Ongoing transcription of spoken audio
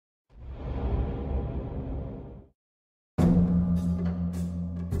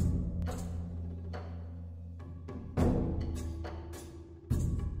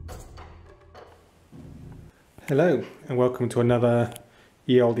Hello and welcome to another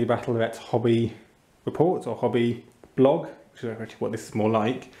ELD Battle Vets hobby report or hobby blog, which is actually what this is more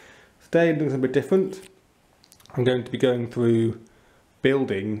like. Today looks a bit different. I'm going to be going through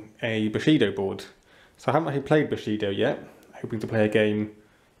building a Bushido board. So I haven't actually played Bushido yet, hoping to play a game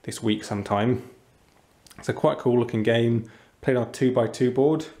this week sometime. It's a quite cool looking game, played on a 2x2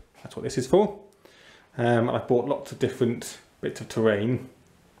 board, that's what this is for. I've bought lots of different bits of terrain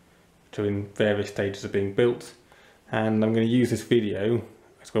which are in various stages of being built. And I'm going to use this video,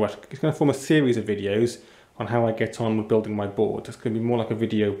 it's going to form a series of videos on how I get on with building my board. It's going to be more like a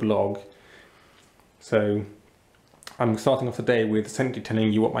video blog. So I'm starting off today with essentially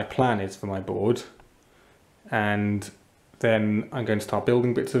telling you what my plan is for my board. And then I'm going to start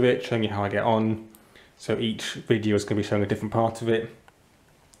building bits of it, showing you how I get on. So each video is going to be showing a different part of it.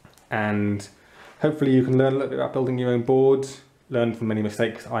 And hopefully you can learn a little bit about building your own board, learn from any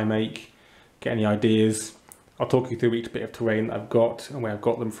mistakes I make, get any ideas. I'll talk you through each bit of terrain that I've got and where I've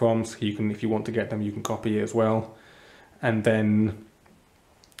got them from, so you can, if you want to get them, you can copy it as well. And then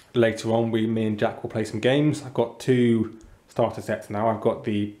later on, me and Jack will play some games. I've got two starter sets now. I've got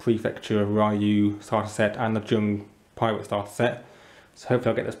the Prefecture Ryu starter set and the Jung Pirate starter set. So hopefully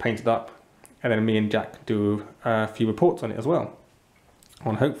I'll get this painted up, and then me and Jack do a few reports on it as well,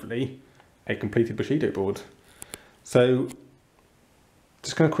 on hopefully a completed Bushido board. So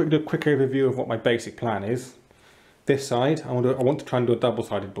just going to do a quick overview of what my basic plan is. This side, I want to try and do a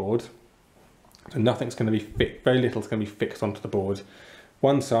double-sided board. So nothing's going to be fixed, very little is going to be fixed onto the board.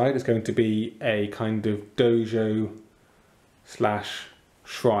 One side is going to be a kind of dojo slash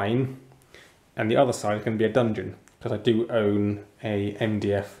shrine, and the other side is going to be a dungeon, because I do own a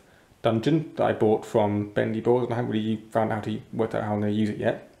MDF dungeon that I bought from Bendy Boards, and I haven't really found out how to work out how I'm going to use it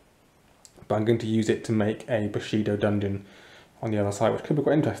yet. But I'm going to use it to make a Bushido dungeon on the other side, which could be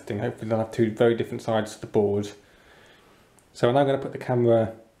quite interesting. Hopefully they'll have two very different sides to the board. So I'm now going to put the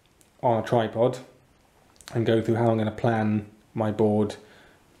camera on a tripod and go through how I'm going to plan my board,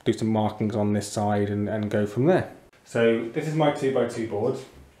 do some markings on this side and go from there. So this is my 2x2 board,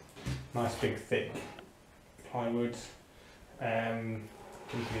 nice big thick plywood, given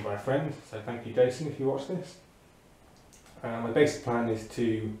to me by a friend, so thank you Jason if you watch this. My basic plan is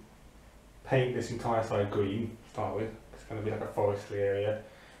to paint this entire side green to start with. It's going to be like a forestry area,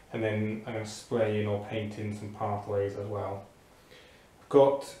 and then I'm going to spray in or paint in some pathways as well. I've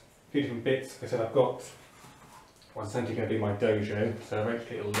got a few different bits. Like I said, I've got what's essentially going to be my dojo, so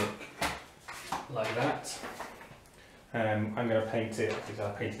eventually it'll look like that. I'm going to paint it, because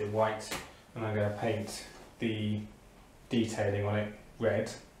I painted it white, and I'm going to paint the detailing on it red,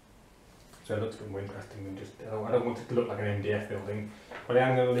 so it looks a bit more interesting than just, I don't want it to look like an MDF building, but I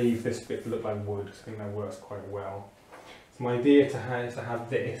am going to leave this bit to look like wood, because I think that works quite well. So my idea is to have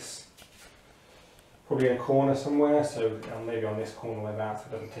this probably in a corner somewhere, so maybe on this corner like that, so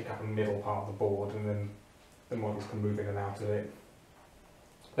it doesn't take up a middle part of the board, and then the models can move in and out of it.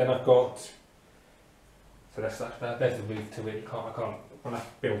 Then I've got, so there's the roof to it. I can't, when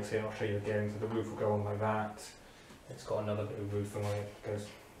I've built it, I'll show you again, so the roof will go on like that. It's got another bit of roofing on it, goes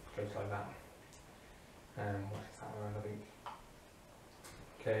like that. What is that around, I think?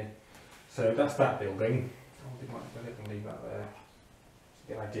 Okay, so that's that building. I can leave that there, just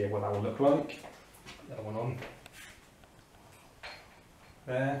get an idea of what that will look like. The other one on.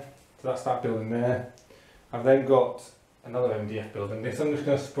 There, so that's that building there. I've then got another MDF building. This I'm just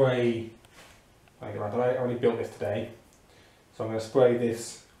going to spray, I only built this today, so I'm going to spray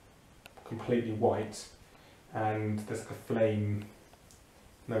this completely white, and there's like a flame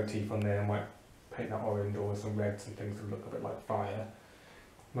motif on there. I might paint that orange or some reds and things to look a bit like fire.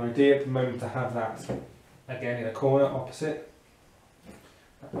 My idea at the moment to have that again in a corner opposite,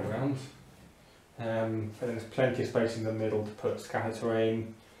 that way around. But then there's plenty of space in the middle to put scatter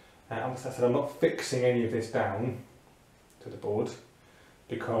terrain. As I said, I'm not fixing any of this down to the board,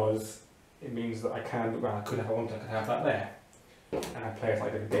 because it means that I can, well, I could have that there, and I play a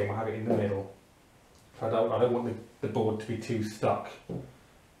slightly different game. I have it in the middle. So I don't want the board to be too stuck.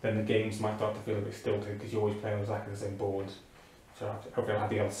 Then the games might start to feel a bit stilted, because you're always playing on exactly the same board. So hopefully I'll have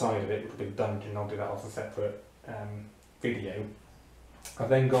the other side of it, which will be the dungeon. I'll do that as a separate video. I've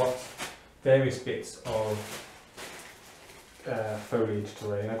then got various bits of foliage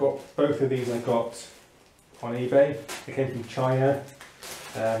terrain. I got both of these. I got on eBay. They came from China,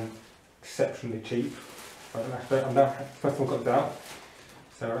 exceptionally cheap. I don't know. I'm now first one got it out,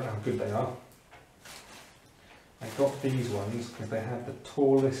 so I don't know how good they are. I got these ones because they had the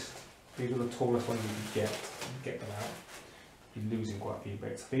tallest. These are the tallest ones you can get them out. You're losing quite a few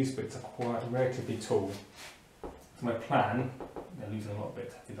bits. These bits are quite relatively tall. So my plan, they're losing a lot of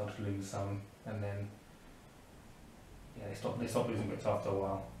bits. I think I'll just lose some and then yeah, they stop losing bits after a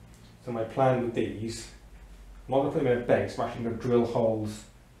while. So my plan with these, I'm not going to put them in a base, I'm actually going to drill holes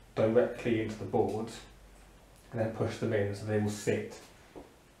directly into the boards and then push them in so they will sit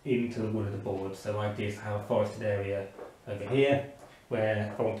into the wood of the board. So my idea is to have a forested area over here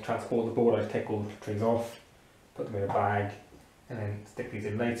where if I want to transport the board I just take all the trees off, put them in a bag and then stick these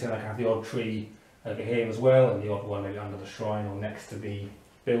in later. And I can have the odd tree over here as well and the odd one maybe under the shrine or next to the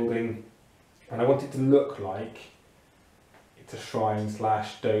building. And I want it to look like it's a shrine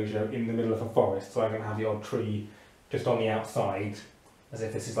slash dojo in the middle of a forest, so I'm going to have the odd tree just on the outside as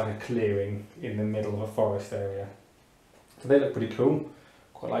if this is like a clearing in the middle of a forest area. So they look pretty cool,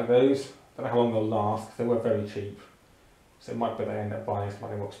 quite like those. Don't know how long they'll last because they were very cheap, so it might be that I end up buying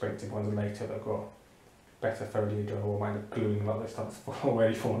some more expensive ones later that have got better foliage or might end up gluing a lot of this stuff that's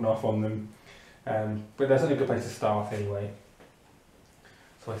already fallen off on them. But that's only a good place to start anyway.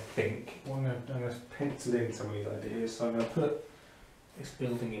 So I think I'm going to pencil in some of these ideas. So I'm going to put this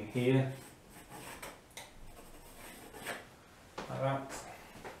building in here, like that.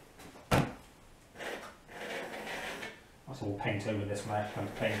 I will paint over this when I actually come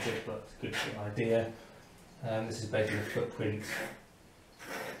to paint it, but it's a good idea. This is basically the footprint,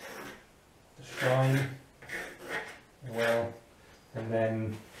 the shrine as well, and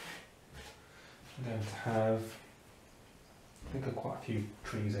then I'm going to have, I think, quite a few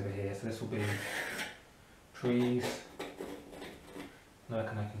trees over here. So this will be trees, and I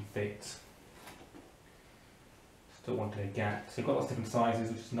can fit. Still wanting a gap. So you've got lots of different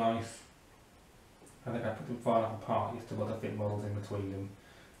sizes, which is nice. I think I put them far enough apart, you still got to fit models in between them.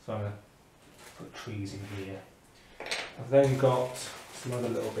 So I'm going to put trees in here. I've then got some other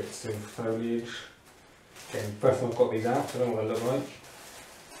little bits of foliage. Again, first one I've got these out, I don't know what they look like.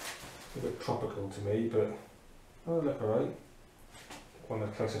 A bit tropical to me, but oh, they look alright. One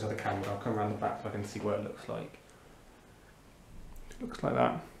that's closer to the camera, I'll come around the back so I can see what it looks like. It looks like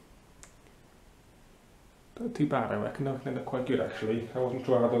that. Not too bad, I reckon. I think they look quite good actually. I wasn't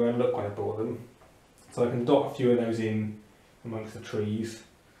sure how they were going to look when I bought them. So I can dot a few of those in amongst the trees.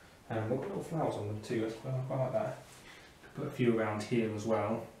 And they've got little flowers on them too, I quite like that. Put a few around here as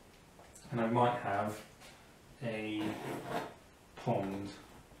well. And I might have a pond,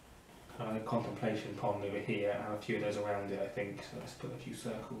 kind of a contemplation pond over here, and have a few of those around it I think. So let's put a few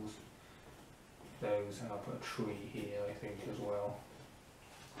circles, those, and I'll put a tree here I think as well.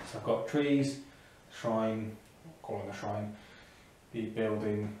 So I've got trees, shrine, calling a shrine, the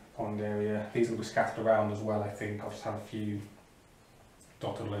building, pond area. These will be scattered around as well I think. I'll just have a few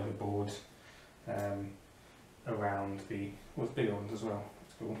dotted all over the board around the, well, it's bigger ones as well,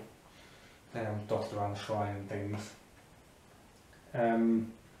 that's cool. Dotted around the shrine and things.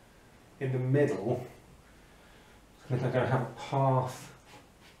 In the middle, I think I'm going to have a path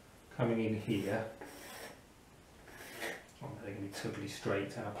coming in here. Not really going to be totally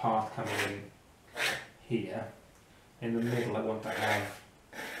straight, and a path coming in here. In the middle I want to have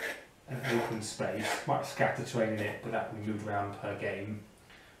an open space, might scatter terrain in it, but that can be moved around per game.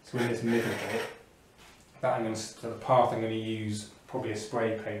 So in this middle bit, that I'm going to, so the path I'm going to use probably a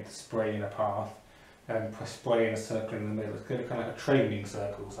spray paint to spray in a path and spray in a circle in the middle. It's going to kind of like a training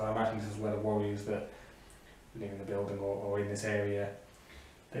circle, so I imagine this is where the warriors that live in the building or in this area,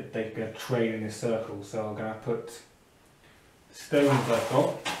 that they're going to train in this circle. So I'm going to put stones I've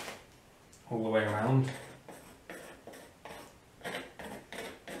got all the way around.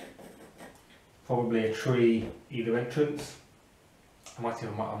 Probably a tree either entrance. I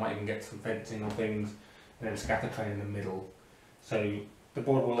might even get some fencing or things, and then scatter train in the middle. So the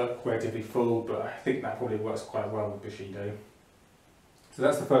board will look relatively full, but I think that probably works quite well with Bushido. So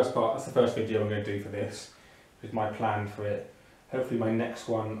that's the first part, that's the first video I'm going to do for this, is my plan for it. Hopefully my next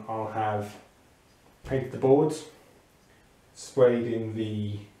one I'll have painted the boards, sprayed in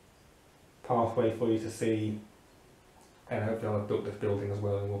the pathway for you to see, and hopefully I'll have built this building as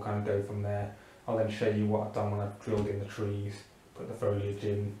well, and we'll kind of go from there. I'll then show you what I've done when I've drilled in the trees, put the foliage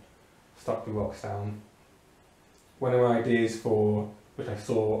in, stuck the rocks down. One of my ideas for, which I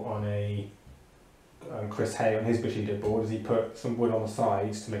saw on a Chris Hay on his Bushido board, is he put some wood on the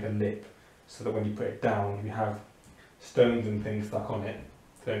sides to make a lip, so that when you put it down, you have stones and things stuck on it,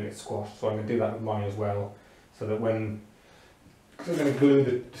 they don't get squashed. So I'm going to do that with mine as well, so that when, because I'm going to glue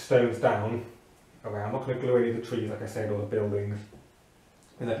the stones down around, I'm not going to glue any of the trees like I said, or the buildings,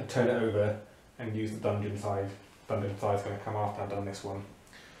 and I can turn it over and use the dungeon side. Dungeon side is going to come after I've done this one.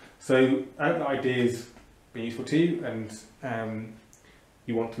 So I hope the ideas been useful to you, and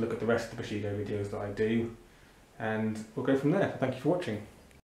you want to look at the rest of the Bushido videos that I do, and we'll go from there. Thank you for watching.